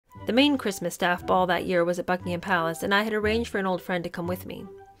The main Christmas staff ball that year was at Buckingham Palace, and I had arranged for an old friend to come with me.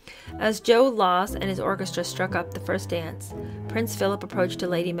 As Joe Loss and his orchestra struck up the first dance, Prince Philip approached a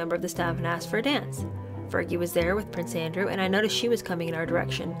lady member of the staff and asked for a dance. Fergie was there with Prince Andrew, and I noticed she was coming in our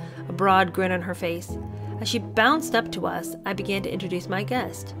direction, a broad grin on her face. As she bounced up to us, I began to introduce my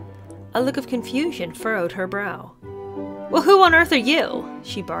guest. A look of confusion furrowed her brow. "Well, who on earth are you?"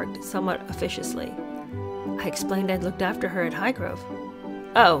 she barked, somewhat officiously. I explained I'd looked after her at Highgrove.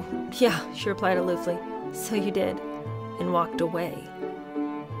 "Oh, yeah," she replied aloofly. "So you did," and walked away.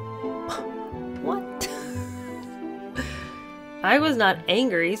 What? I was not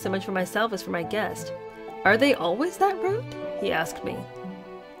angry so much for myself as for my guest. "Are they always that rude?" he asked me.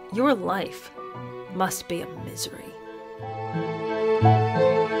 "Your life must be a misery."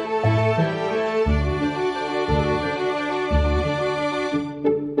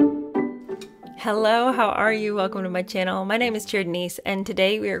 Hello, how are you? Welcome to my channel. My name is Cheer Denise, and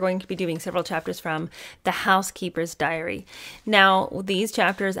today we are going to be doing several chapters from The Housekeeper's Diary. Now, these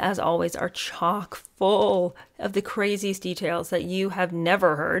chapters, as always, are chock full of the craziest details that you have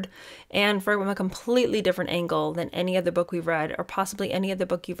never heard, and from a completely different angle than any other book we've read, or possibly any other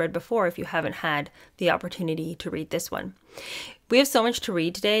book you've read before if you haven't had the opportunity to read this one. We have so much to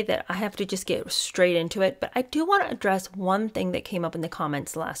read today that I have to just get straight into it, but I do want to address one thing that came up in the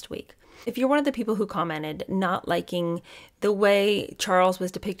comments last week. If you're one of the people who commented not liking the way Charles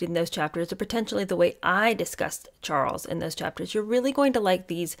was depicted in those chapters, or potentially the way I discussed Charles in those chapters, you're really going to like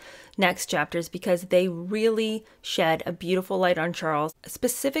these next chapters because they really shed a beautiful light on Charles,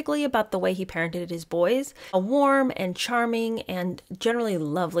 specifically about the way he parented his boys, how warm and charming and generally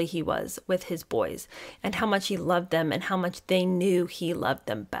lovely he was with his boys, and how much he loved them and how much they knew he loved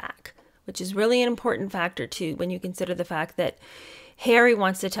them back, which is really an important factor too when you consider the fact that Harry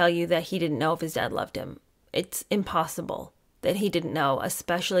wants to tell you that he didn't know if his dad loved him. It's impossible that he didn't know,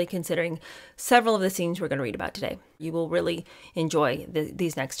 especially considering several of the scenes we're going to read about today. You will really enjoy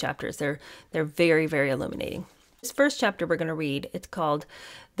these next chapters. They're very, very illuminating. This first chapter we're going to read, it's called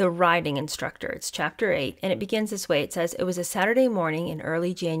The Riding Instructor. It's chapter 8, and it begins this way. It says, "It was a Saturday morning in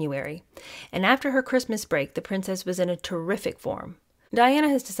early January, and after her Christmas break, the princess was in a terrific form. Diana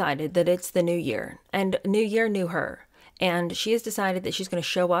has decided that it's the new year, and New Year knew her. And she has decided that she's going to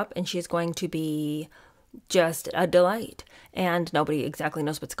show up and she's going to be just a delight. And nobody exactly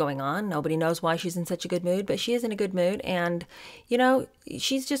knows what's going on. Nobody knows why she's in such a good mood, but she is in a good mood. And, you know,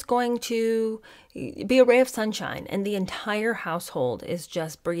 she's just going to be a ray of sunshine. And the entire household is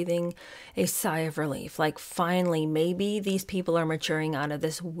just breathing a sigh of relief. Like, finally, maybe these people are maturing out of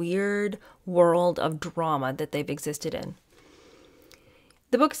this weird world of drama that they've existed in."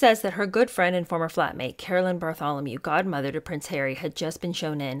 The book says that her good friend and former flatmate, Carolyn Bartholomew, godmother to Prince Harry, had just been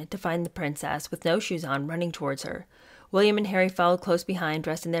shown in to find the princess with no shoes on running towards her. William and Harry followed close behind,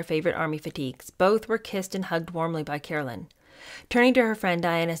 dressed in their favorite army fatigues. Both were kissed and hugged warmly by Carolyn. Turning to her friend,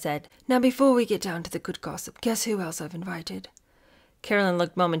 Diana said, "Now before we get down to the good gossip, guess who else I've invited?" Carolyn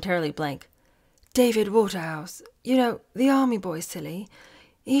looked momentarily blank. "David Waterhouse. You know, the army boy, silly.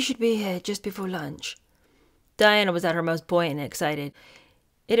 He should be here just before lunch." Diana was at her most buoyant and excited.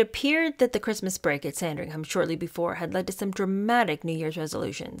 It appeared that the Christmas break at Sandringham shortly before had led to some dramatic New Year's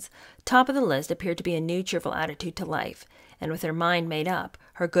resolutions. Top of the list appeared to be a new cheerful attitude to life, and with her mind made up,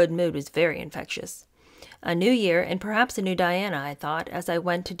 her good mood was very infectious. A new year, and perhaps a new Diana, I thought, as I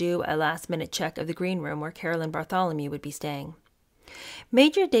went to do a last-minute check of the green room where Carolyn Bartholomew would be staying.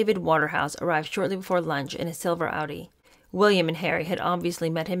 Major David Waterhouse arrived shortly before lunch in a silver Audi. William and Harry had obviously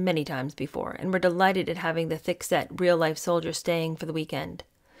met him many times before, and were delighted at having the thick-set, real-life soldier staying for the weekend.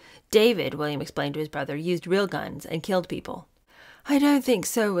 David, William explained to his brother, used real guns and killed people. "I don't think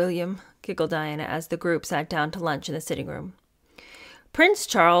so, William," giggled Diana as the group sat down to lunch in the sitting room. Prince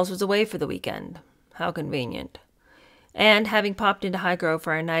Charles was away for the weekend. How convenient. And having popped into Highgrove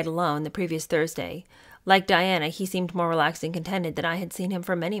for a night alone the previous Thursday, like Diana, he seemed more relaxed and contented than I had seen him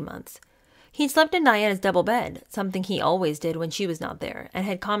for many months. He'd slept in Diana's double bed, something he always did when she was not there, and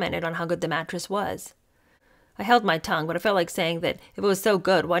had commented on how good the mattress was. I held my tongue, but I felt like saying that if it was so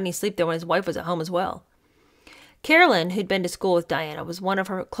good, why didn't he sleep there when his wife was at home as well? Carolyn, who'd been to school with Diana, was one of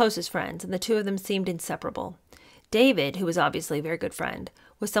her closest friends, and the two of them seemed inseparable. David, who was obviously a very good friend,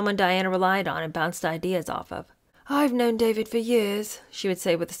 was someone Diana relied on and bounced ideas off of. "I've known David for years," she would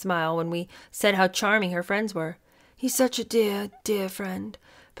say with a smile when we said how charming her friends were. "He's such a dear, dear friend,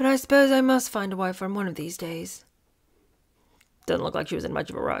 but I suppose I must find a wife for him one of these days." Doesn't look like she was in much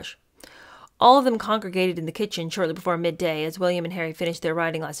of a rush. All of them congregated in the kitchen shortly before midday as William and Harry finished their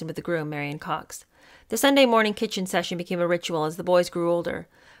riding lesson with the groom, Marion Cox. The Sunday morning kitchen session became a ritual as the boys grew older.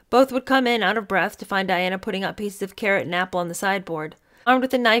 Both would come in out of breath to find Diana putting up pieces of carrot and apple on the sideboard. Armed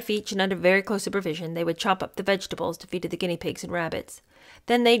with a knife each and under very close supervision, they would chop up the vegetables to feed to the guinea pigs and rabbits.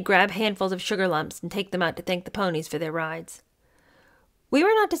 Then they'd grab handfuls of sugar lumps and take them out to thank the ponies for their rides. We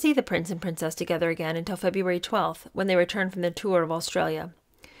were not to see the prince and princess together again until February 12th, when they returned from their tour of Australia.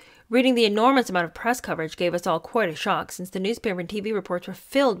 Reading the enormous amount of press coverage gave us all quite a shock, since the newspaper and TV reports were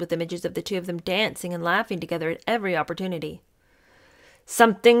filled with images of the two of them dancing and laughing together at every opportunity.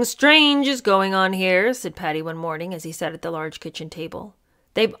 "Something strange is going on here," said Patty one morning as he sat at the large kitchen table.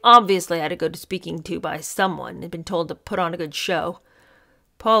 "They've obviously had a good speaking to by someone and been told to put on a good show."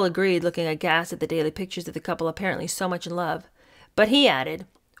 Paul agreed, looking aghast at the daily pictures of the couple apparently so much in love. But he added,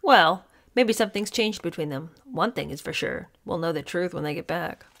 "Well, maybe something's changed between them. One thing is for sure. We'll know the truth when they get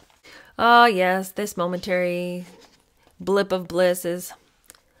back." Ah, yes, this momentary blip of bliss is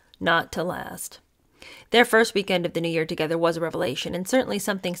not to last. Their first weekend of the new year together was a revelation, and certainly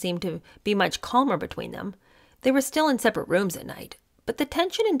something seemed to be much calmer between them. They were still in separate rooms at night, but the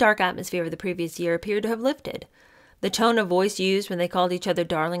tension and dark atmosphere of the previous year appeared to have lifted. The tone of voice used when they called each other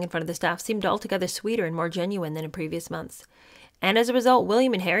darling in front of the staff seemed altogether sweeter and more genuine than in previous months. And as a result,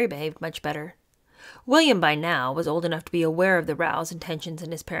 William and Harry behaved much better. William, by now, was old enough to be aware of the rows and tensions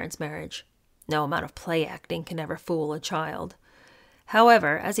in his parents' marriage. No amount of play acting can ever fool a child.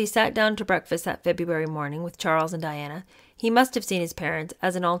 However, as he sat down to breakfast that February morning with Charles and Diana, he must have seen his parents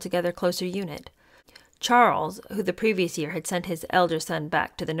as an altogether closer unit. Charles, who the previous year had sent his elder son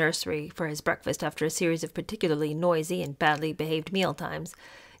back to the nursery for his breakfast after a series of particularly noisy and badly behaved meal times,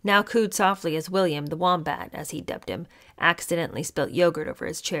 now cooed softly as William, the wombat, as he dubbed him, accidentally spilt yogurt over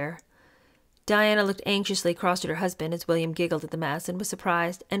his chair. Diana looked anxiously across at her husband as William giggled at the mess and was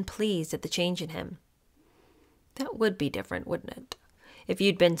surprised and pleased at the change in him. That would be different, wouldn't it? If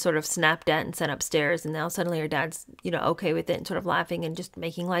you'd been sort of snapped at and sent upstairs and now suddenly your dad's, okay with it and sort of laughing and just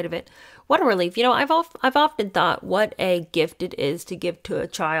making light of it. What a relief. I've often thought what a gift it is to give to a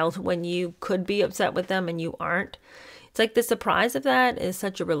child when you could be upset with them and you aren't. It's like the surprise of that is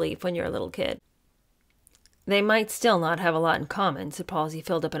such a relief when you're a little kid. They might still not have a lot in common, said Paul as he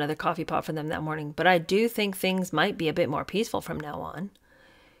filled up another coffee pot for them that morning, but I do think things might be a bit more peaceful from now on.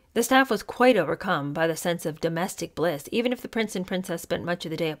 The staff was quite overcome by the sense of domestic bliss, even if the prince and princess spent much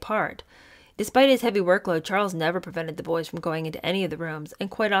of the day apart. Despite his heavy workload, Charles never prevented the boys from going into any of the rooms,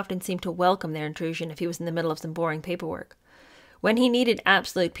 and quite often seemed to welcome their intrusion if he was in the middle of some boring paperwork. When he needed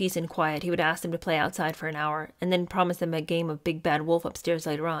absolute peace and quiet, he would ask them to play outside for an hour, and then promise them a game of Big Bad Wolf upstairs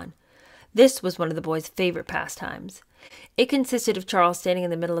later on. This was one of the boys' favorite pastimes. It consisted of Charles standing in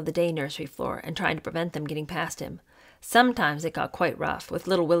the middle of the day nursery floor and trying to prevent them getting past him. Sometimes it got quite rough, with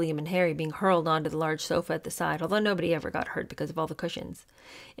little William and Harry being hurled onto the large sofa at the side, although nobody ever got hurt because of all the cushions.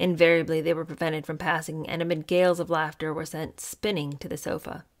 Invariably, they were prevented from passing, and amid gales of laughter were sent spinning to the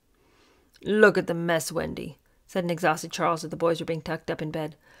sofa. "Look at the mess, Wendy," said an exhausted Charles as the boys were being tucked up in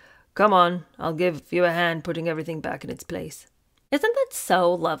bed. "Come on, I'll give you a hand putting everything back in its place." Isn't that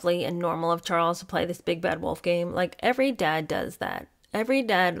so lovely and normal of Charles to play this Big Bad Wolf game? Like, every dad does that. Every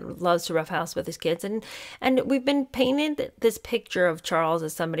dad loves to roughhouse with his kids, and we've been painted this picture of Charles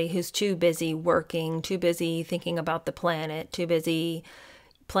as somebody who's too busy working, too busy thinking about the planet, too busy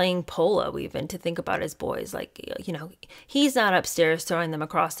playing polo even to think about his boys. Like, he's not upstairs throwing them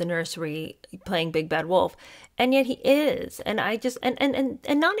across the nursery playing Big Bad Wolf, and yet he is. And I just and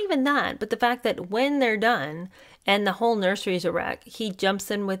not even that, but the fact that when they're done and the whole nursery's a wreck, he jumps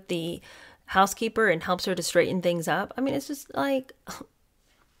in with the housekeeper and helps her to straighten things up. I mean, it's just like,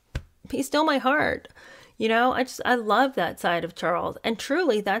 he stole my heart. I love that side of Charles. And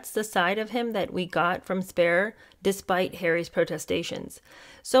truly, that's the side of him that we got from Spare, despite Harry's protestations.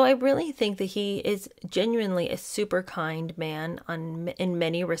 So I really think that he is genuinely a super kind man in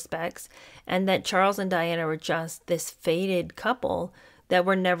many respects, and that Charles and Diana were just this fated couple that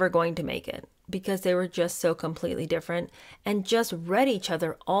were never going to make it, because they were just so completely different and just read each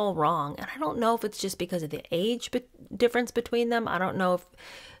other all wrong. And I don't know if it's just because of the age difference between them. I don't know if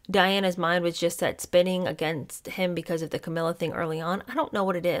Diana's mind was just set spinning against him because of the Camilla thing early on. I don't know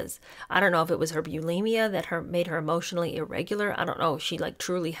what it is. I don't know if it was her bulimia that made her emotionally irregular. I don't know if she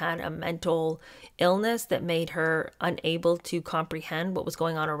truly had a mental illness that made her unable to comprehend what was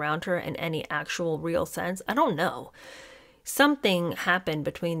going on around her in any actual real sense. I don't know. Something happened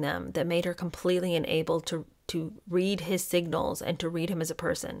between them that made her completely unable to read his signals and to read him as a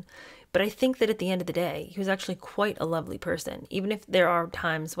person. But I think that at the end of the day, he was actually quite a lovely person, even if there are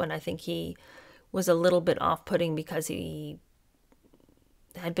times when I think he was a little bit off-putting because he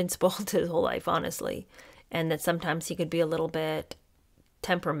had been spoiled his whole life, honestly, and that sometimes he could be a little bit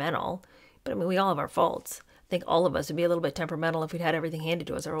temperamental. But I mean, we all have our faults. I think all of us would be a little bit temperamental if we'd had everything handed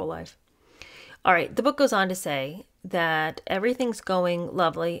to us our whole life. All right, the book goes on to say that everything's going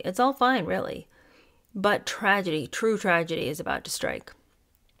lovely. It's all fine, really. But tragedy, true tragedy, is about to strike.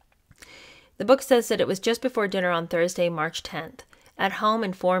 The book says that it was just before dinner on Thursday, March 10th. At home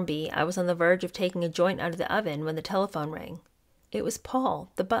in Form B, I was on the verge of taking a joint out of the oven when the telephone rang. It was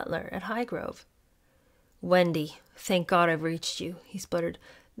Paul, the butler, at Highgrove. "Wendy, thank God I've reached you," he spluttered.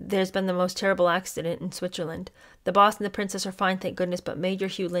 "There's been the most terrible accident in Switzerland. The boss and the princess are fine, thank goodness, but Major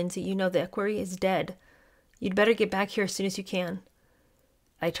Hugh Lindsay, you know the equerry, is dead. You'd better get back here as soon as you can."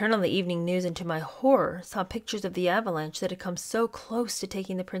 I turned on the evening news and to my horror saw pictures of the avalanche that had come so close to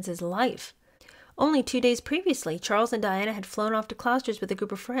taking the prince's life. Only 2 days previously, Charles and Diana had flown off to Gloucester's with a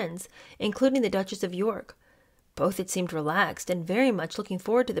group of friends, including the Duchess of York. Both had seemed relaxed and very much looking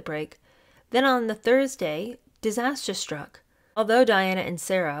forward to the break. Then on the Thursday, disaster struck. Although Diana and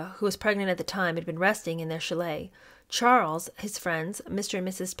Sarah, who was pregnant at the time, had been resting in their chalet, Charles, his friends, Mr. and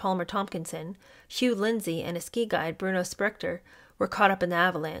Mrs. Palmer Tompkinson, Hugh Lindsay, and a ski guide, Bruno Sprechter, were caught up in the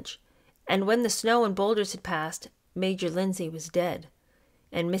avalanche. And when the snow and boulders had passed, Major Lindsay was dead,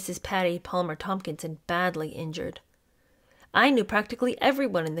 and Mrs. Patty Palmer Tompkinson badly injured. I knew practically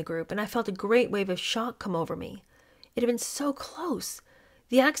everyone in the group, and I felt a great wave of shock come over me. It had been so close.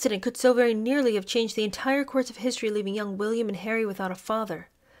 The accident could so very nearly have changed the entire course of history, leaving young William and Harry without a father.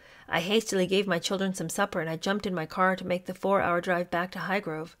 I hastily gave my children some supper, and I jumped in my car to make the 4-hour drive back to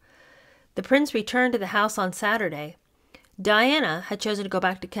Highgrove. The prince returned to the house on Saturday. Diana had chosen to go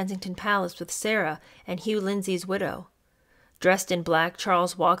back to Kensington Palace with Sarah and Hugh Lindsay's widow. Dressed in black,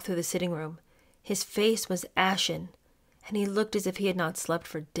 Charles walked through the sitting room. His face was ashen, and he looked as if he had not slept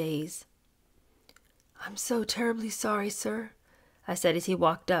for days. "I'm so terribly sorry, sir," I said as he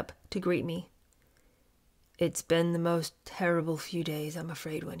walked up to greet me. "It's been the most terrible few days, I'm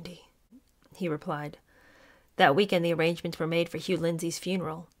afraid, Wendy," he replied. That weekend the arrangements were made for Hugh Lindsay's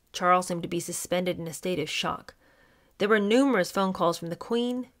funeral. Charles seemed to be suspended in a state of shock. There were numerous phone calls from the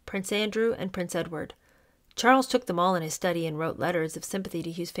Queen, Prince Andrew, and Prince Edward. Charles took them all in his study and wrote letters of sympathy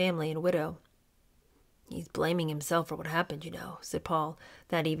to Hugh's family and widow. "He's blaming himself for what happened, you know," said Paul,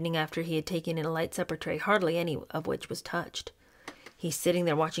 that evening after he had taken in a light supper tray, hardly any of which was touched. "He's sitting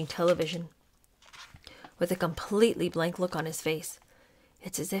there watching television with a completely blank look on his face.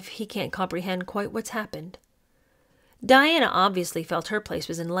 It's as if he can't comprehend quite what's happened." Diana obviously felt her place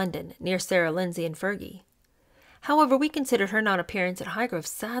was in London, near Sarah Lindsay and Fergie. However, we considered her non-appearance at Highgrove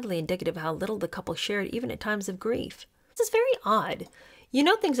sadly indicative of how little the couple shared even at times of grief. This is very odd. You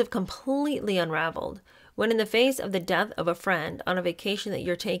know things have completely unraveled when in the face of the death of a friend on a vacation that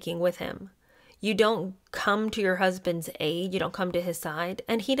you're taking with him, you don't come to your husband's aid, you don't come to his side,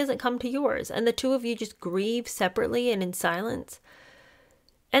 and he doesn't come to yours, and the two of you just grieve separately and in silence.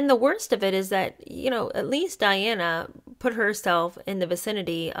 And the worst of it is that, at least Diana put herself in the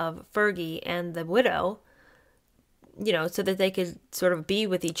vicinity of Fergie and the widow, so that they could sort of be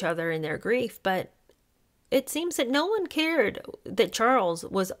with each other in their grief. But it seems that no one cared that Charles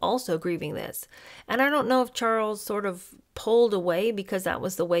was also grieving this. And I don't know if Charles sort of pulled away because that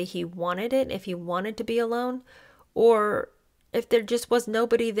was the way he wanted it, if he wanted to be alone, or if there just was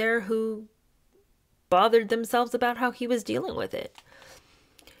nobody there who bothered themselves about how he was dealing with it.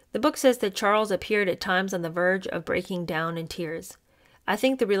 The book says that Charles appeared at times on the verge of breaking down in tears. I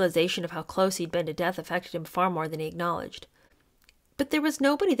think the realization of how close he'd been to death affected him far more than he acknowledged. But there was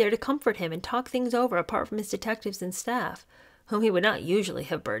nobody there to comfort him and talk things over apart from his detectives and staff, whom he would not usually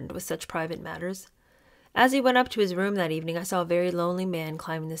have burdened with such private matters. As he went up to his room that evening, I saw a very lonely man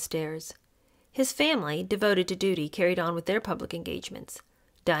climbing the stairs. His family, devoted to duty, carried on with their public engagements.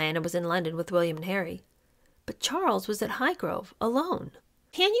 Diana was in London with William and Harry. But Charles was at Highgrove, alone.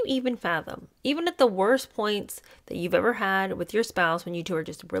 Can you even fathom, even at the worst points that you've ever had with your spouse when you two are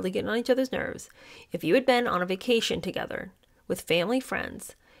just really getting on each other's nerves, if you had been on a vacation together with family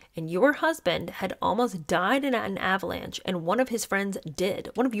friends and your husband had almost died in an avalanche and one of his friends did,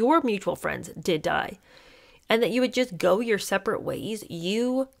 one of your mutual friends did die, and that you would just go your separate ways,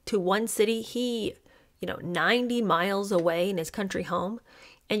 you to one city, he, 90 miles away in his country home,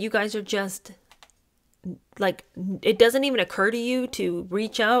 and you guys are just... it doesn't even occur to you to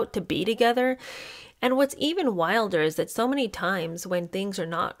reach out, to be together. And what's even wilder is that so many times when things are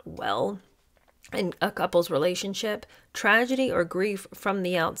not well in a couple's relationship, tragedy or grief from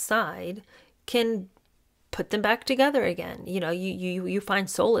the outside can put them back together again. You find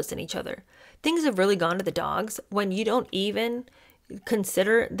solace in each other. Things have really gone to the dogs when you don't even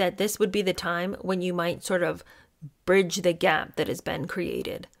consider that this would be the time when you might sort of bridge the gap that has been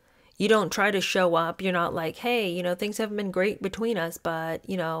created. You don't try to show up. You're not like, hey, things haven't been great between us, but,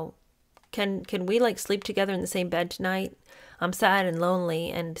 Can we like sleep together in the same bed tonight? I'm sad and lonely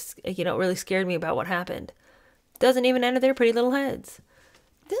and, really scared me about what happened. Doesn't even enter their pretty little heads.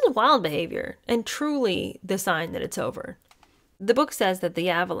 This is wild behavior and truly the sign that it's over. The book says that the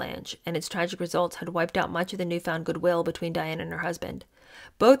avalanche and its tragic results had wiped out much of the newfound goodwill between Diana and her husband.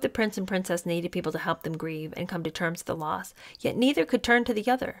 Both the prince and princess needed people to help them grieve and come to terms with the loss, yet neither could turn to the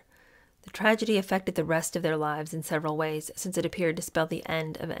other. The tragedy affected the rest of their lives in several ways, since it appeared to spell the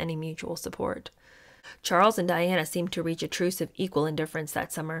end of any mutual support. Charles and Diana seemed to reach a truce of equal indifference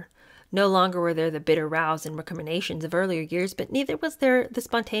that summer. No longer were there the bitter rows and recriminations of earlier years, but neither was there the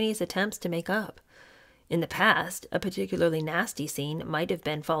spontaneous attempts to make up. In the past, a particularly nasty scene might have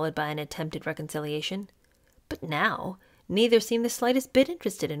been followed by an attempted reconciliation. But now, neither seemed the slightest bit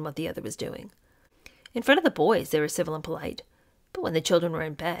interested in what the other was doing. In front of the boys, they were civil and polite, but when the children were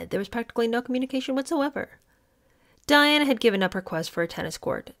in bed, there was practically no communication whatsoever. Diana had given up her quest for a tennis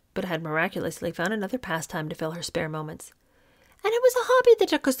court, but had miraculously found another pastime to fill her spare moments. And it was a hobby that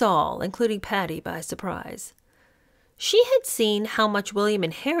took us all, including Patty, by surprise. She had seen how much William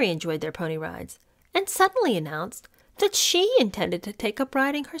and Harry enjoyed their pony rides, and suddenly announced that she intended to take up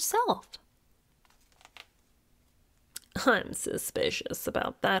riding herself. I'm suspicious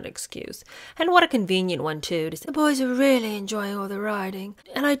about that excuse. And what a convenient one, too, to say, the boys are really enjoying all the riding,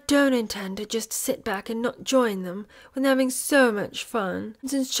 and I don't intend to just sit back and not join them when they're having so much fun. And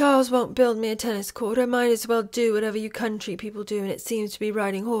since Charles won't build me a tennis court, I might as well do whatever you country people do, and it seems to be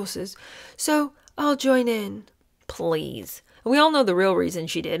riding horses. So I'll join in. Please. We all know the real reason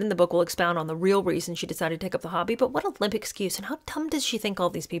she did, and the book will expound on the real reason she decided to take up the hobby, but what a limp excuse, and how dumb does she think all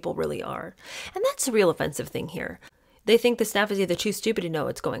these people really are? And that's the real offensive thing here. They think the staff is either too stupid to know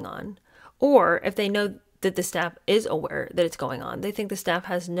what's going on, or if they know that the staff is aware that it's going on, they think the staff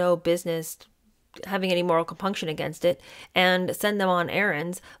has no business having any moral compunction against it and send them on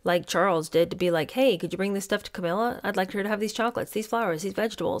errands like Charles did to be like, hey, could you bring this stuff to Camilla? I'd like her to have these chocolates, these flowers, these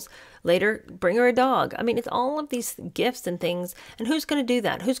vegetables. Later, bring her a dog. I mean, it's all of these gifts and things. And who's going to do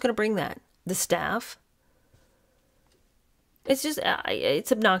that? Who's going to bring that? The staff? It's just,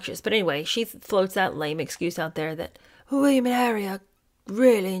 it's obnoxious. But anyway, she floats that lame excuse out there that, William and Harry are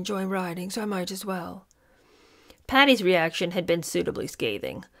really enjoying riding, so I might as well. Patty's reaction had been suitably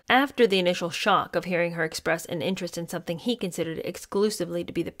scathing. After the initial shock of hearing her express an interest in something he considered exclusively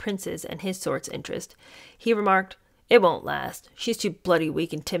to be the prince's and his sort's interest, he remarked, it won't last. She's too bloody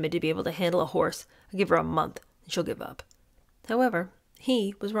weak and timid to be able to handle a horse. I'll give her a month, and she'll give up. However,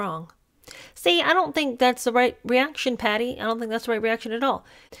 he was wrong. See, I don't think that's the right reaction, Patty. I don't think that's the right reaction at all.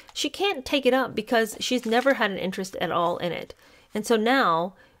 She can't take it up because she's never had an interest at all in it. And so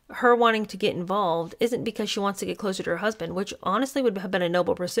now, her wanting to get involved isn't because she wants to get closer to her husband, which honestly would have been a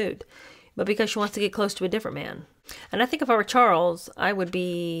noble pursuit, but because she wants to get close to a different man. And I think if I were Charles, I would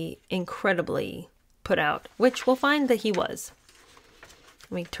be incredibly put out, which we'll find that he was.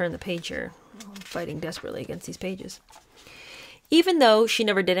 Let me turn the page here. I'm fighting desperately against these pages. Even though she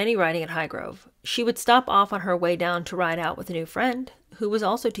never did any riding at Highgrove, she would stop off on her way down to ride out with a new friend who was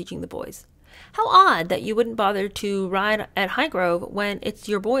also teaching the boys. How odd that you wouldn't bother to ride at Highgrove when it's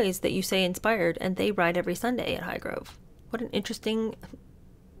your boys that you say inspired and they ride every Sunday at Highgrove. What an interesting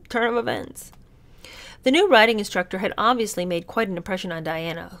turn of events. The new riding instructor had obviously made quite an impression on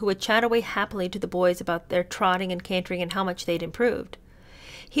Diana, who would chat away happily to the boys about their trotting and cantering and how much they'd improved.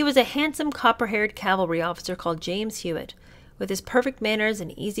 He was a handsome, copper-haired cavalry officer called James Hewitt. With his perfect manners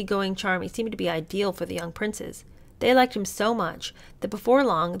and easygoing charm, he seemed to be ideal for the young princes. They liked him so much that before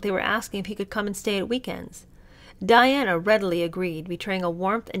long they were asking if he could come and stay at weekends. Diana readily agreed, betraying a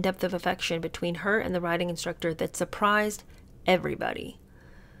warmth and depth of affection between her and the riding instructor that surprised everybody.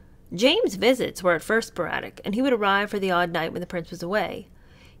 James' visits were at first sporadic, and he would arrive for the odd night when the prince was away.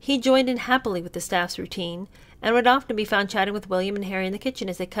 He joined in happily with the staff's routine, and would often be found chatting with William and Harry in the kitchen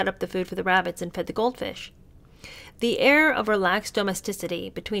as they cut up the food for the rabbits and fed the goldfish. The air of relaxed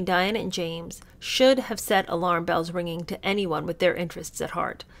domesticity between Diana and James should have set alarm bells ringing to anyone with their interests at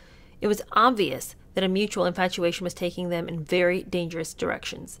heart. It was obvious that a mutual infatuation was taking them in very dangerous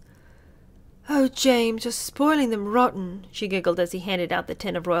directions. "Oh, James, you're spoiling them rotten," she giggled as he handed out the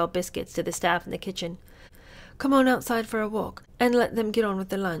tin of royal biscuits to the staff in the kitchen. "Come on outside for a walk, and let them get on with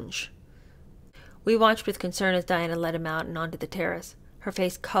the lunch." We watched with concern as Diana led him out and onto the terrace, her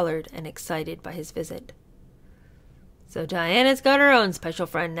face colored and excited by his visit. "So Diana's got her own special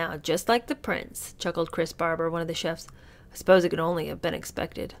friend now, just like the prince," chuckled Chris Barber, one of the chefs. "I suppose it could only have been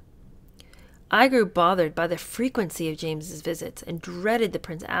expected." I grew bothered by the frequency of James's visits and dreaded the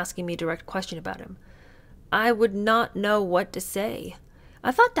prince asking me a direct question about him. I would not know what to say.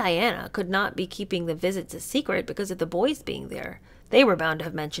 I thought Diana could not be keeping the visits a secret because of the boys being there. They were bound to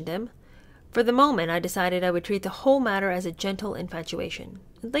have mentioned him. For the moment, I decided I would treat the whole matter as a gentle infatuation,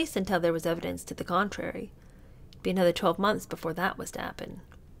 at least until there was evidence to the contrary. It'd be another 12 months before that was to happen.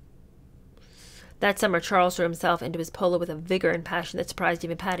 That summer, Charles threw himself into his polo with a vigor and passion that surprised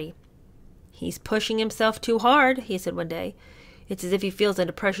even Patty. "He's pushing himself too hard," he said one day. "It's as if he feels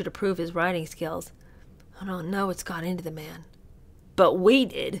under pressure to prove his riding skills. I don't know what's got into the man." But we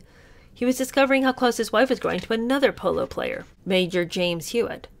did. He was discovering how close his wife was growing to another polo player, Major James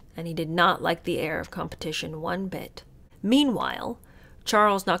Hewitt, and he did not like the air of competition one bit. Meanwhile,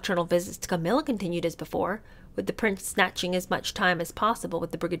 Charles' nocturnal visits to Camilla continued as before, with the prince snatching as much time as possible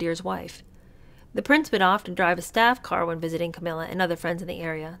with the brigadier's wife. The prince would often drive a staff car when visiting Camilla and other friends in the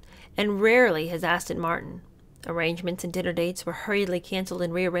area, and rarely his Aston Martin. Arrangements and dinner dates were hurriedly canceled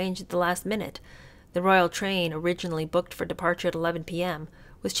and rearranged at the last minute. The royal train, originally booked for departure at 11 p.m.,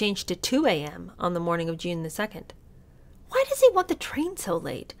 was changed to 2 a.m. on the morning of June the 2nd. "Why does he want the train so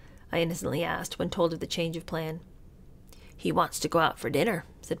late?" I innocently asked when told of the change of plan. "He wants to go out for dinner,"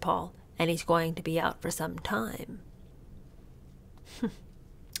 said Paul, "and he's going to be out for some time."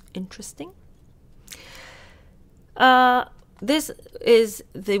 Interesting. This is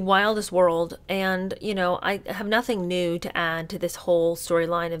the wildest world, and, I have nothing new to add to this whole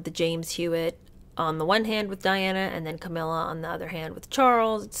storyline of the James Hewitt on the one hand with Diana and then Camilla on the other hand with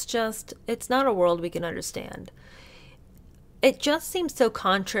Charles. It's not a world we can understand. It just seems so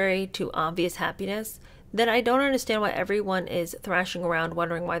contrary to obvious happiness that I don't understand why everyone is thrashing around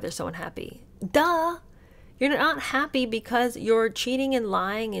wondering why they're so unhappy. Duh! You're not happy because you're cheating and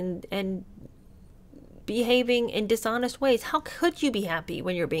lying and behaving in dishonest ways. How could you be happy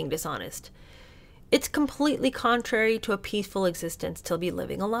when you're being dishonest? It's completely contrary to a peaceful existence to be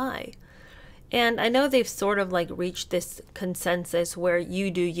living a lie. And I know they've sort of reached this consensus where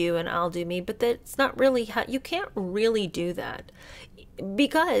you do you and I'll do me, but that's not really how, you can't really do that.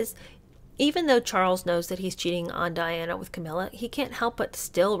 Because even though Charles knows that he's cheating on Diana with Camilla, he can't help but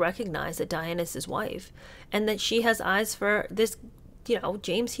still recognize that Diana's his wife and that she has eyes for this,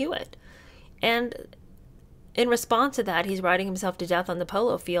 James Hewitt. And in response to that, he's riding himself to death on the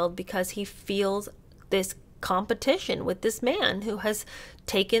polo field because he feels this competition with this man who has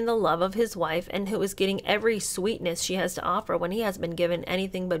taken the love of his wife and who is getting every sweetness she has to offer when he hasn't been given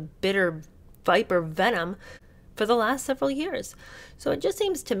anything but bitter viper venom for the last several years. So it just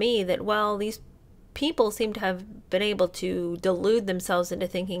seems to me that while these people seem to have been able to delude themselves into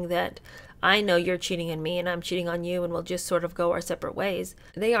thinking that I know you're cheating on me and I'm cheating on you and we'll just sort of go our separate ways,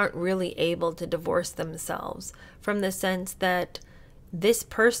 they aren't really able to divorce themselves from the sense that this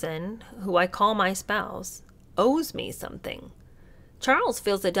person, who I call my spouse, owes me something. Charles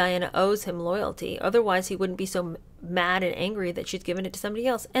feels that Diana owes him loyalty, otherwise he wouldn't be so mad and angry that she's given it to somebody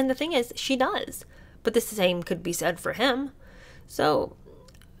else. And the thing is, she does. But the same could be said for him. So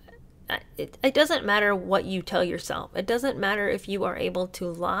it doesn't matter what you tell yourself. It doesn't matter if you are able to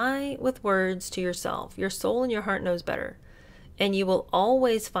lie with words to yourself. Your soul and your heart knows better. And you will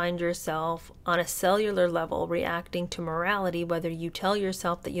always find yourself on a cellular level reacting to morality, whether you tell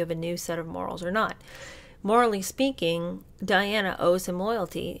yourself that you have a new set of morals or not. Morally speaking, Diana owes him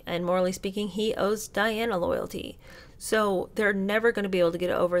loyalty, and morally speaking, he owes Diana loyalty. So they're never going to be able to get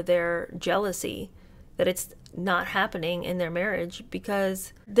over their jealousy that it's not happening in their marriage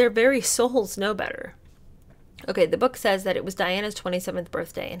because their very souls know better. Okay, the book says that it was Diana's 27th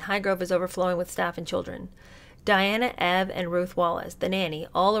birthday, and Highgrove is overflowing with staff and children. Diana, Ev, and Ruth Wallace, the nanny,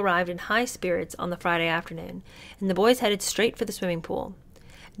 all arrived in high spirits on the Friday afternoon, and the boys headed straight for the swimming pool.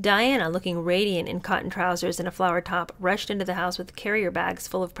 Diana, looking radiant in cotton trousers and a flower top, rushed into the house with carrier bags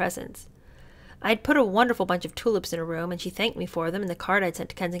full of presents. I'd put a wonderful bunch of tulips in her room, and she thanked me for them in the card I'd sent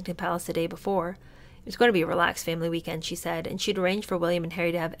to Kensington Palace the day before. It was going to be a relaxed family weekend, she said, and she'd arranged for William and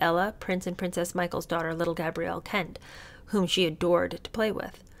Harry to have Ella, Prince and Princess Michael's daughter, little Gabrielle Kent, whom she adored, to play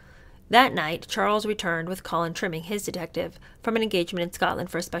with. That night, Charles returned with Colin Trimming, his detective, from an engagement in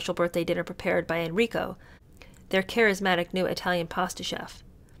Scotland for a special birthday dinner prepared by Enrico, their charismatic new Italian pasta chef.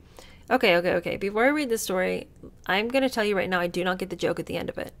 Okay. Before I read this story, I'm going to tell you right now I do not get the joke at the end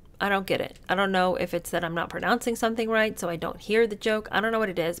of it. I don't get it. I don't know if it's that I'm not pronouncing something right, so I don't hear the joke. I don't know what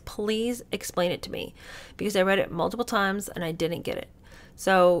it is. Please explain it to me, because I read it multiple times and I didn't get it.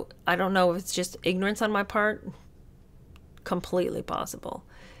 So I don't know if it's just ignorance on my part. Completely possible.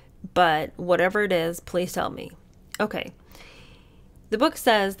 But whatever it is, please tell me. Okay. The book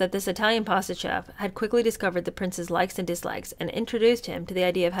says that this Italian pasta chef had quickly discovered the prince's likes and dislikes and introduced him to the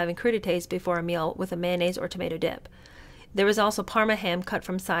idea of having crudités before a meal with a mayonnaise or tomato dip. There was also Parma ham cut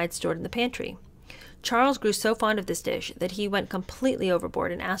from sides stored in the pantry. Charles grew so fond of this dish that he went completely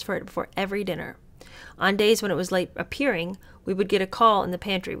overboard and asked for it before every dinner. On days when it was late appearing, we would get a call in the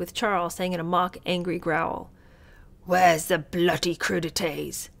pantry with Charles saying in a mock angry growl, "Where's the bloody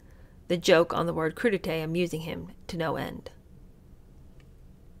crudités?" The joke on the word crudité amusing him to no end.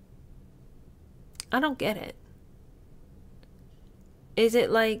 I don't get it. Is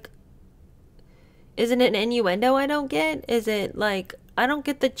it an innuendo I don't get? Is it like, I don't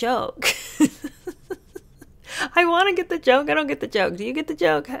get the joke? I want to get the joke. I don't get the joke. Do you get the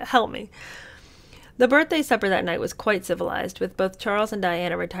joke? Help me. The birthday supper that night was quite civilized, with both Charles and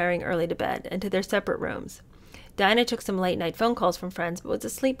Diana retiring early to bed and to their separate rooms. Diana took some late-night phone calls from friends, but was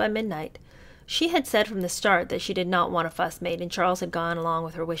asleep by midnight. She had said from the start that she did not want a fuss made, and Charles had gone along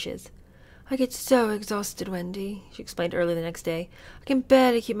with her wishes. "I get so exhausted, Wendy," she explained early the next day. "I can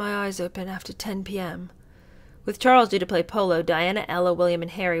barely keep my eyes open after 10 p.m. With Charles due to play polo, Diana, Ella, William,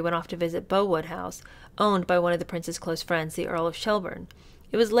 and Harry went off to visit Bowood House, owned by one of the prince's close friends, the Earl of Shelburne.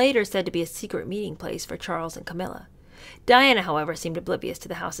 It was later said to be a secret meeting place for Charles and Camilla. Diana, however, seemed oblivious to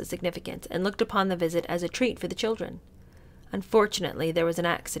the house's significance, and looked upon the visit as a treat for the children. Unfortunately, there was an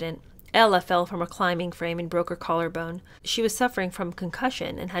accident. Ella fell from a climbing frame and broke her collarbone. She was suffering from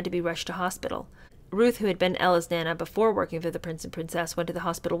concussion and had to be rushed to hospital. Ruth, who had been Ella's nana before working for the prince and princess, went to the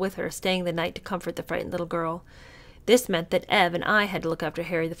hospital with her, staying the night to comfort the frightened little girl. This meant that Ev and I had to look after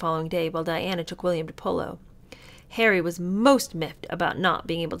Harry the following day, while Diana took William to polo. Harry was most miffed about not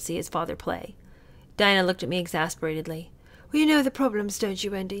being able to see his father play. Diana looked at me exasperatedly. "Well, you know the problems, don't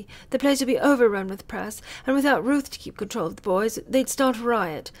you, Wendy? The place will be overrun with press, and without Ruth to keep control of the boys, they'd start a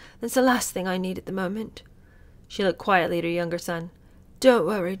riot. That's the last thing I need at the moment." She looked quietly at her younger son. "Don't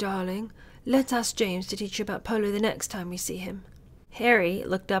worry, darling. Let's ask James to teach you about polo the next time we see him." Harry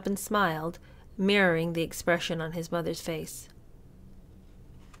looked up and smiled, mirroring the expression on his mother's face.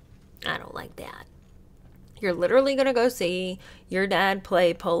 I don't like that. You're literally going to go see your dad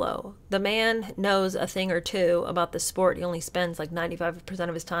play polo. The man knows a thing or two about the sport. He only spends like 95%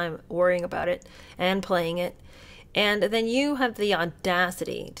 of his time worrying about it and playing it. And then you have the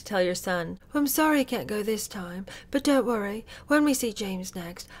audacity to tell your son, "I'm sorry I can't go this time, but don't worry. When we see James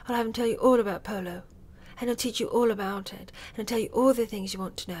next, I'll have him tell you all about polo. And he'll teach you all about it, and he'll tell you all the things you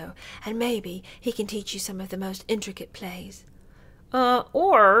want to know, and maybe he can teach you some of the most intricate plays."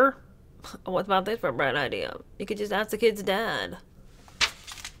 Or, what about this for a bright idea? You could just ask the kid's dad.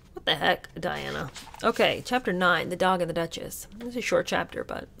 What the heck, Diana? Okay, chapter 9, The Dog and the Duchess. It's a short chapter,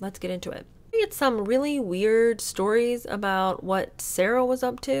 but let's get into it. We get some really weird stories about what Sarah was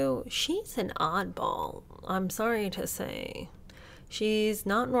up to. She's an oddball, I'm sorry to say. She's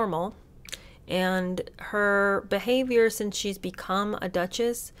not normal, and her behavior since she's become a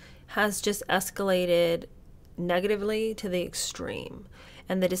duchess has just escalated negatively to the extreme.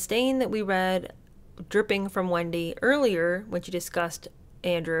 And the disdain that we read dripping from Wendy earlier when she discussed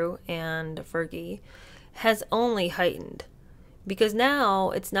Andrew and Fergie has only heightened. Because now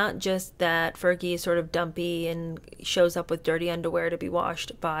it's not just that Fergie is sort of dumpy and shows up with dirty underwear to be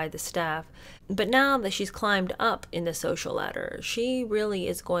washed by the staff, but now that she's climbed up in the social ladder, she really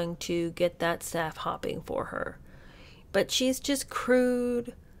is going to get that staff hopping for her. But she's just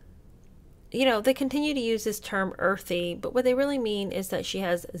crude. You know, they continue to use this term earthy, but what they really mean is that she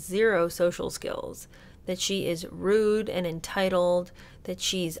has zero social skills, that she is rude and entitled, that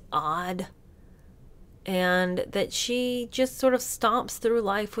she's odd, and that she just sort of stomps through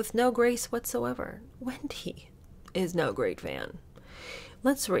life with no grace whatsoever. Wendy is no great fan.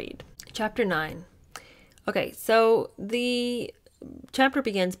 Let's read. Chapter 9. Okay, so the chapter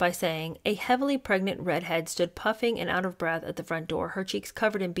begins by saying, a heavily pregnant redhead stood puffing and out of breath at the front door, her cheeks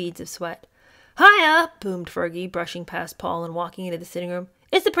covered in beads of sweat. "Hiya!" boomed Fergie, brushing past Paul and walking into the sitting room.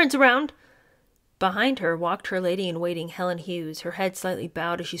 "Is the prince around?" Behind her walked her lady-in-waiting, Helen Hughes, her head slightly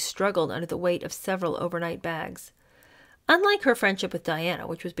bowed as she struggled under the weight of several overnight bags. Unlike her friendship with Diana,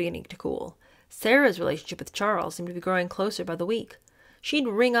 which was beginning to cool, Sarah's relationship with Charles seemed to be growing closer by the week. She'd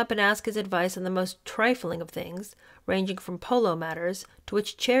ring up and ask his advice on the most trifling of things, ranging from polo matters to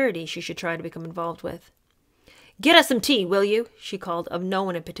which charity she should try to become involved with. "Get us some tea, will you?" she called, of no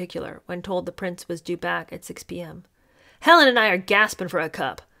one in particular, when told the prince was due back at 6 p.m. "Helen and I are gasping for a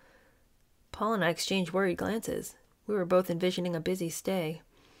cup." Paul and I exchanged worried glances. We were both envisioning a busy stay.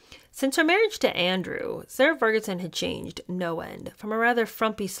 Since her marriage to Andrew, Sarah Ferguson had changed no end, from a rather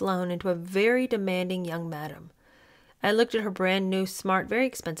frumpy Sloane into a very demanding young madam. I looked at her brand new, smart, very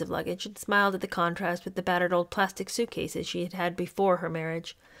expensive luggage and smiled at the contrast with the battered old plastic suitcases she had had before her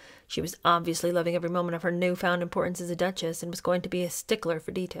marriage. She was obviously loving every moment of her newfound importance as a duchess and was going to be a stickler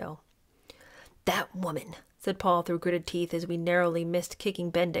for detail. "That woman," said Paul through gritted teeth as we narrowly missed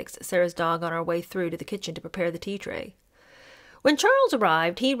kicking Bendix, Sarah's dog, on our way through to the kitchen to prepare the tea tray. When Charles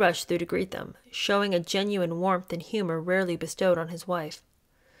arrived, he rushed through to greet them, showing a genuine warmth and humor rarely bestowed on his wife.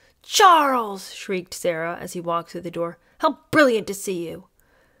 "Charles!" shrieked Sarah as he walked through the door. "How brilliant to see you!"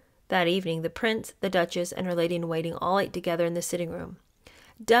 That evening, the prince, the duchess, and her lady-in-waiting all ate together in the sitting room.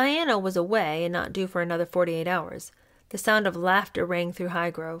 Diana was away and not due for another 48 hours. The sound of laughter rang through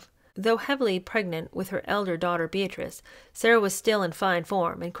Highgrove. Though heavily pregnant with her elder daughter Beatrice, Sarah was still in fine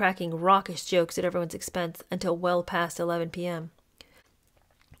form and cracking raucous jokes at everyone's expense until well past 11 p.m.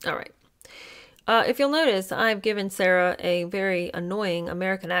 All right. If you'll notice, I've given Sarah a very annoying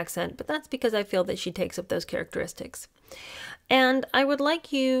American accent, but that's because I feel that she takes up those characteristics. And I would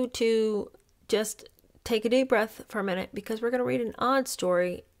like you to just take a deep breath for a minute because we're going to read an odd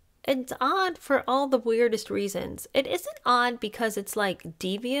story. It's odd for all the weirdest reasons. It isn't odd because it's like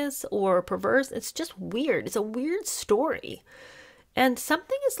devious or perverse. It's just weird. It's a weird story. And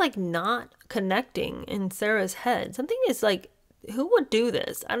something is like not connecting in Sarah's head. Something is like, who would do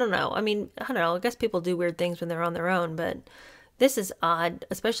this? I don't know. I mean, I don't know. I guess people do weird things when they're on their own, but this is odd,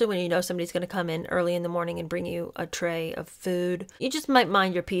 especially when you know somebody's going to come in early in the morning and bring you a tray of food. You just might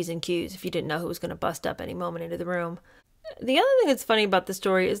mind your P's and Q's if you didn't know who was going to bust up any moment into the room. The other thing that's funny about the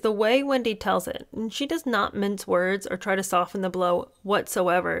story is the way Wendy tells it. And she does not mince words or try to soften the blow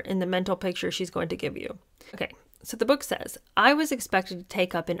whatsoever in the mental picture she's going to give you. Okay, so the book says, I was expected to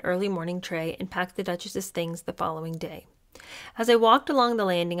take up an early morning tray and pack the Duchess's things the following day. As I walked along the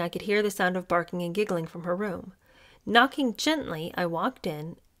landing, I could hear the sound of barking and giggling from her room. Knocking gently, I walked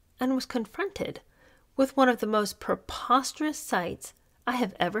in and was confronted with one of the most preposterous sights I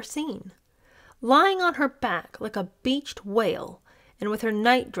have ever seen. Lying on her back like a beached whale, and with her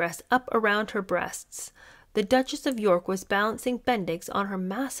nightdress up around her breasts, the Duchess of York was balancing Bendix on her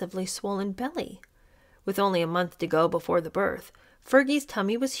massively swollen belly. With only a month to go before the birth, Fergie's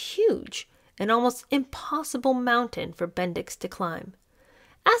tummy was huge, an almost impossible mountain for Bendix to climb.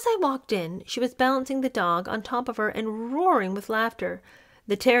 As I walked in, she was balancing the dog on top of her and roaring with laughter,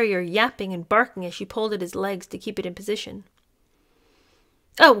 the terrier yapping and barking as she pulled at his legs to keep it in position.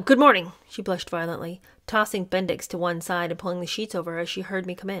 "Oh, good morning," she blushed violently, tossing Bendix to one side and pulling the sheets over her as she heard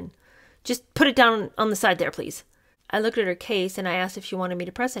me come in. "Just put it down on the side there, please." I looked at her case and I asked if she wanted me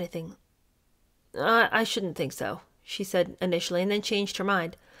to press anything. I shouldn't think so," she said initially, and then changed her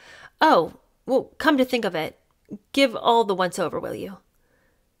mind. "Oh, well, come to think of it, give all the once-over, will you?"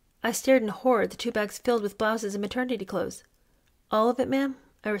 I stared in horror at the 2 bags filled with blouses and maternity clothes. "All of it, ma'am?"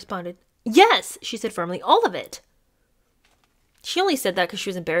 I responded. "Yes," she said firmly, "all of it." She only said that because she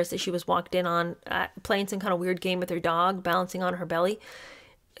was embarrassed that she was walked in on playing some kind of weird game with her dog, balancing on her belly.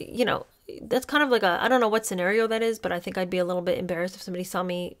 You know, that's kind of like I don't know what scenario that is, but I think I'd be a little bit embarrassed if somebody saw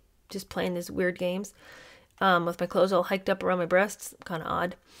me just playing these weird games with my clothes all hiked up around my breasts. Kind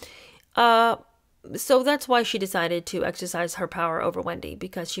of odd. So that's why she decided to exercise her power over Wendy,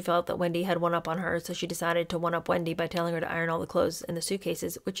 because she felt that Wendy had one up on her, so she decided to one up Wendy by telling her to iron all the clothes in the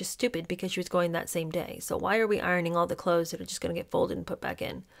suitcases, which is stupid because she was going that same day. So why are we ironing all the clothes that are just going to get folded and put back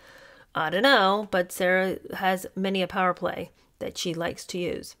in? I don't know, but Sarah has many a power play that she likes to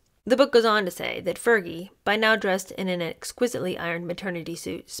use. The book goes on to say that Fergie, by now dressed in an exquisitely ironed maternity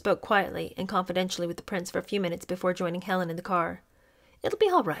suit, spoke quietly and confidentially with the prince for a few minutes before joining Helen in the car. "It'll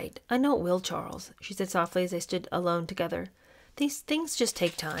be all right. I know it will, Charles," she said softly as they stood alone together. "These things just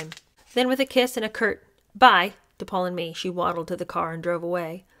take time." Then with a kiss and a curt "bye" to Paul and me, she waddled to the car and drove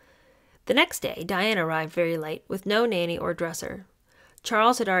away. The next day, Diana arrived very late, with no nanny or dresser.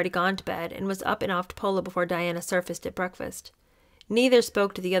 Charles had already gone to bed and was up and off to polo before Diana surfaced at breakfast. Neither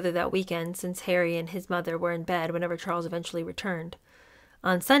spoke to the other that weekend, since Harry and his mother were in bed whenever Charles eventually returned.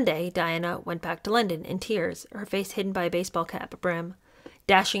 On Sunday, Diana went back to London in tears, her face hidden by a baseball cap brim.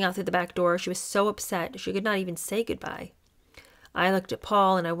 Dashing out through the back door, she was so upset she could not even say goodbye. I looked at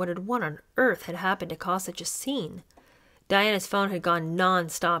Paul and I wondered what on earth had happened to cause such a scene. Diana's phone had gone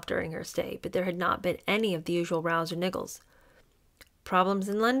non-stop during her stay, but there had not been any of the usual rows or niggles. "Problems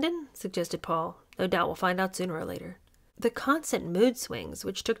in London?" suggested Paul. "No doubt we'll find out sooner or later." The constant mood swings,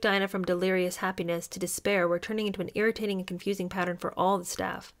 which took Diana from delirious happiness to despair, were turning into an irritating and confusing pattern for all the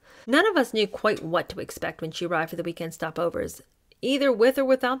staff. None of us knew quite what to expect when she arrived for the weekend stopovers, either with or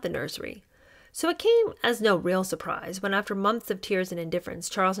without the nursery. So it came as no real surprise when, after months of tears and indifference,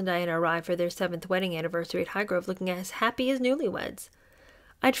 Charles and Diana arrived for their 7th wedding anniversary at Highgrove looking as happy as newlyweds.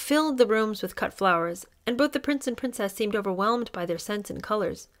 I'd filled the rooms with cut flowers, and both the prince and princess seemed overwhelmed by their scents and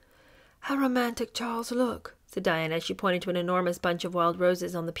colors. "How romantic Charles look," said Diana as she pointed to an enormous bunch of wild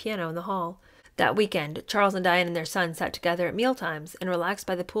roses on the piano in the hall. That weekend, Charles and Diana and their son sat together at mealtimes and relaxed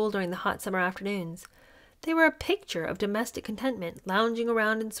by the pool during the hot summer afternoons. They were a picture of domestic contentment, lounging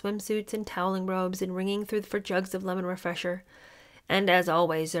around in swimsuits and toweling robes and ringing through for jugs of lemon refresher. and as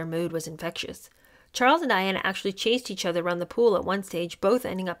always, their mood was infectious. Charles and Diana actually chased each other around the pool at one stage, both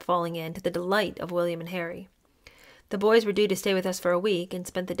ending up falling in, to the delight of William and Harry. The boys were due to stay with us for a week, and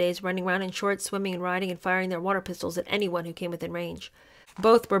spent the days running around in shorts, swimming and riding, and firing their water pistols at anyone who came within range.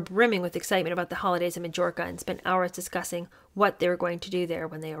 Both were brimming with excitement about the holidays in Majorca, and spent hours discussing what they were going to do there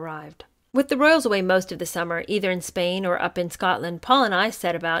when they arrived. With the royals away most of the summer, either in Spain or up in Scotland, Paul and I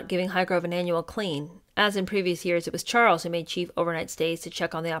set about giving Highgrove an annual clean. As in previous years, it was Charles who made chief overnight stays to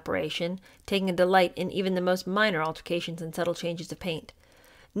check on the operation, taking a delight in even the most minor altercations and subtle changes of paint.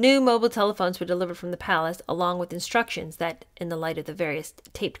 New mobile telephones were delivered from the palace, along with instructions that, in the light of the various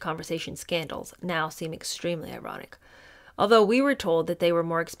taped conversation scandals, now seem extremely ironic. Although we were told that they were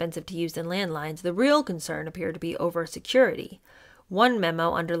more expensive to use than landlines, the real concern appeared to be over security. One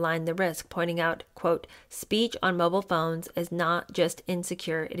memo underlined the risk, pointing out, quote, "Speech on mobile phones is not just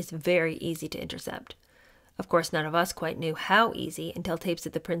insecure, it is very easy to intercept." Of course, none of us quite knew how easy until tapes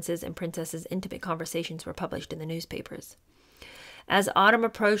of the prince's and princess's intimate conversations were published in the newspapers. As autumn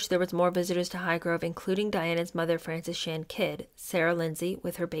approached, there was more visitors to Highgrove, including Diana's mother, Frances Shan Kidd, Sarah Lindsay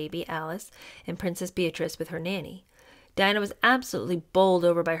with her baby, Alice, and Princess Beatrice with her nanny. Diana was absolutely bowled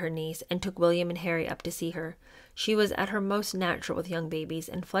over by her niece and took William and Harry up to see her. She was at her most natural with young babies,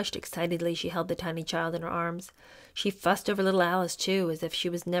 and flushed excitedly she held the tiny child in her arms. She fussed over little Alice, too, as if she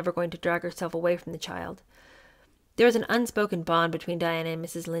was never going to drag herself away from the child. There was an unspoken bond between Diana and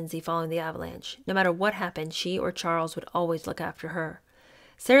Mrs. Lindsay following the avalanche. No matter what happened, she or Charles would always look after her.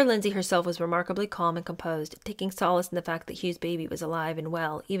 Sarah Lindsay herself was remarkably calm and composed, taking solace in the fact that Hugh's baby was alive and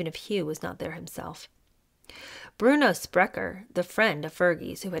well, even if Hugh was not there himself. Bruno Sprecher, the friend of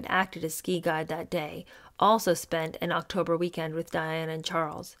Fergie's who had acted as ski guide that day, also spent an October weekend with Diana and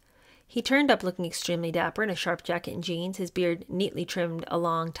Charles. He turned up looking extremely dapper in a sharp jacket and jeans, his beard neatly trimmed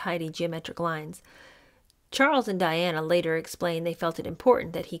along tidy geometric lines. Charles and Diana later explained they felt it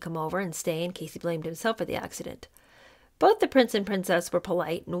important that he come over and stay in case he blamed himself for the accident. Both the prince and princess were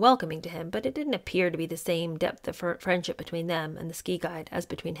polite and welcoming to him, but it didn't appear to be the same depth of friendship between them and the ski guide as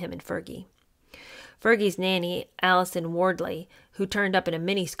between him and Fergie. Fergie's nanny, Alison Wardley, who turned up in a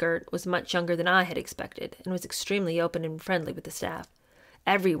miniskirt, was much younger than I had expected, and was extremely open and friendly with the staff.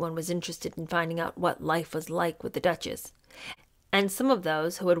 Everyone was interested in finding out what life was like with the Duchess, and some of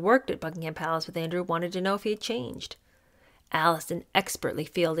those who had worked at Buckingham Palace with Andrew wanted to know if he had changed. Alison expertly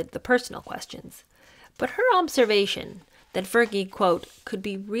fielded the personal questions, but her observation that Fergie, quote, could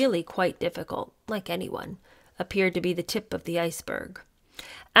be really quite difficult, like anyone, appeared to be the tip of the iceberg.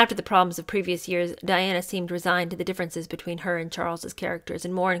 After the problems of previous years, Diana seemed resigned to the differences between her and Charles's characters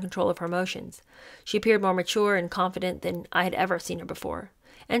and more in control of her emotions. She appeared more mature and confident than I had ever seen her before,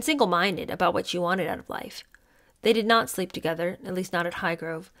 and single-minded about what she wanted out of life. They did not sleep together, at least not at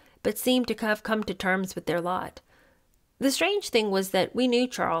Highgrove, but seemed to have come to terms with their lot. The strange thing was that we knew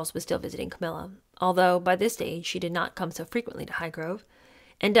Charles was still visiting Camilla, although by this stage she did not come so frequently to Highgrove,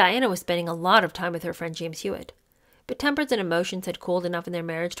 and Diana was spending a lot of time with her friend James Hewitt. But tempers and emotions had cooled enough in their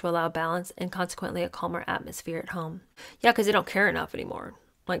marriage to allow balance and consequently a calmer atmosphere at home. Yeah, because they don't care enough anymore.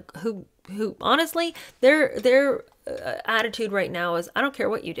 Like, who, honestly, their attitude right now is, I don't care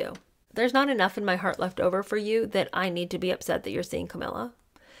what you do. There's not enough in my heart left over for you that I need to be upset that you're seeing Camilla.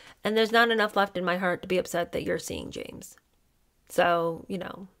 And there's not enough left in my heart to be upset that you're seeing James. So, it's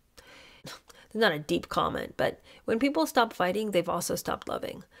not a deep comment, but when people stop fighting, they've also stopped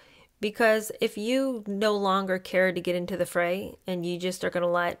loving. Because if you no longer care to get into the fray and you just are going to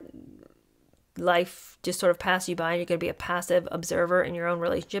let life just sort of pass you by and you're going to be a passive observer in your own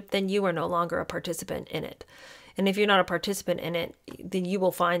relationship, then you are no longer a participant in it. And if you're not a participant in it, then you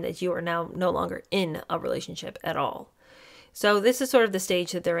will find that you are now no longer in a relationship at all. So this is sort of the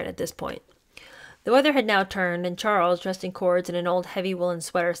stage that they're in at this point. The weather had now turned, and Charles, dressed in cords and an old heavy woolen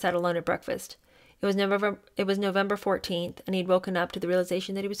sweater, sat alone at breakfast. It was November 14th, and he'd woken up to the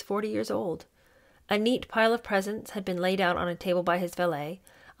realization that he was 40 years old. A neat pile of presents had been laid out on a table by his valet.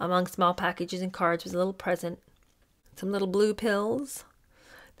 Among small packages and cards was a little present. Some little blue pills.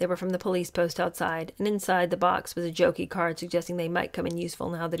 They were from the police post outside, and inside the box was a jokey card suggesting they might come in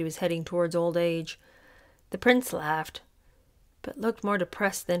useful now that he was heading towards old age. The prince laughed, but looked more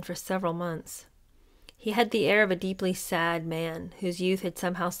depressed than for several months. He had the air of a deeply sad man, whose youth had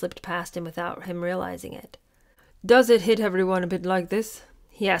somehow slipped past him without him realizing it. "Does it hit everyone a bit like this?"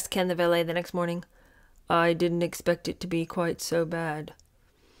 he asked Ken the valet the next morning. "I didn't expect it to be quite so bad."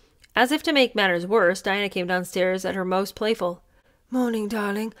 As if to make matters worse, Diana came downstairs at her most playful. "Morning,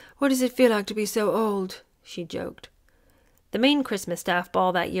 darling. What does it feel like to be so old?" she joked. The main Christmas staff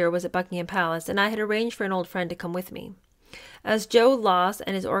ball that year was at Buckingham Palace, and I had arranged for an old friend to come with me. As Joe Loss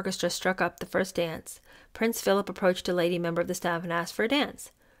and his orchestra struck up the first dance, Prince Philip approached a lady member of the staff and asked for a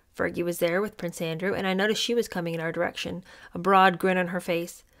dance. Fergie was there with Prince Andrew, and I noticed she was coming in our direction, a broad grin on her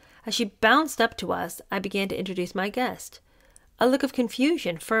face. As she bounced up to us, I began to introduce my guest. A look of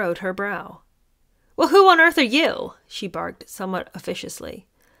confusion furrowed her brow. "Well, who on earth are you?" she barked somewhat officiously.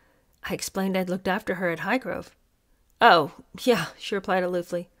 I explained I'd looked after her at Highgrove. "Oh, yeah," she replied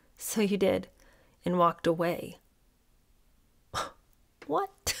aloofly. "So you did," and walked away.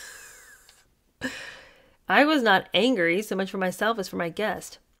 What? I was not angry so much for myself as for my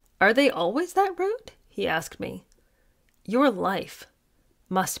guest. "Are they always that rude?" he asked me. "Your life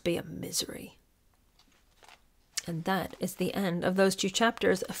must be a misery." And that is the end of those 2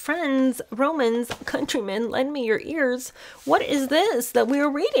 chapters. Friends, Romans, countrymen, lend me your ears. What is this that we are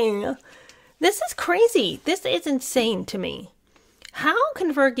reading? This is crazy. This is insane to me. How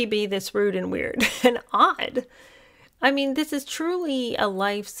can Fergie be this rude and weird and odd? I mean, this is truly a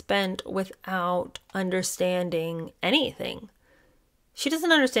life spent without understanding anything. She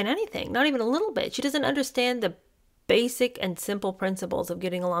doesn't understand anything, not even a little bit. She doesn't understand the basic and simple principles of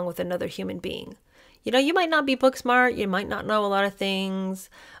getting along with another human being. You know, you might not be book smart, you might not know a lot of things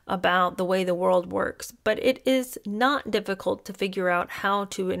about the way the world works, but it is not difficult to figure out how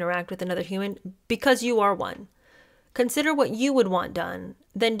to interact with another human because you are one. Consider what you would want done,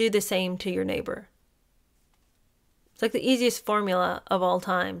 then do the same to your neighbor. It's like the easiest formula of all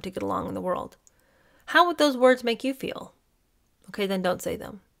time to get along in the world. How would those words make you feel? Okay, then don't say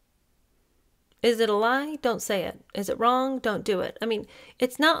them. Is it a lie? Don't say it. Is it wrong? Don't do it. I mean,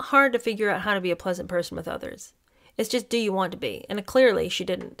 it's not hard to figure out how to be a pleasant person with others. It's just, do you want to be? And clearly she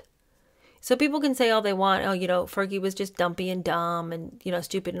didn't. So people can say all they want. Oh, Fergie was just dumpy and dumb and,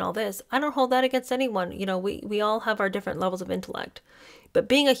 stupid and all this. I don't hold that against anyone. We all have our different levels of intellect. But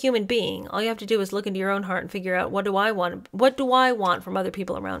being a human being, all you have to do is look into your own heart and figure out, what do I want? What do I want from other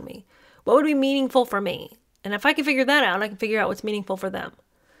people around me? What would be meaningful for me? And if I can figure that out, I can figure out what's meaningful for them.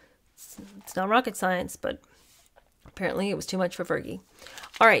 It's not rocket science, but apparently it was too much for Fergie.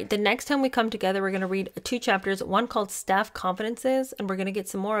 All right, the next time we come together, we're going to read 2 chapters, one called Staff Confidences, and we're going to get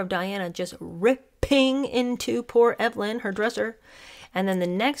some more of Diana just ripping into poor Evelyn, her dresser. And then the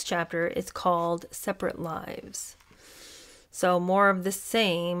next chapter is called Separate Lives. So more of the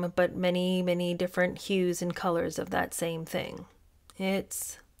same, but many, many different hues and colors of that same thing.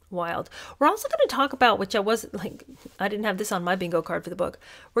 It's wild. We're also going to talk about, which I didn't have this on my bingo card for the book.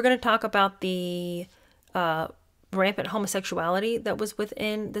 We're going to talk about the rampant homosexuality that was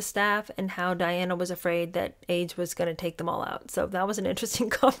within the staff and how Diana was afraid that AIDS was going to take them all out. So that was an interesting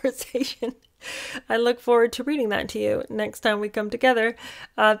conversation. I look forward to reading that to you next time we come together.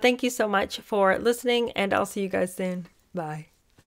 Thank you so much for listening, and I'll see you guys soon. Bye.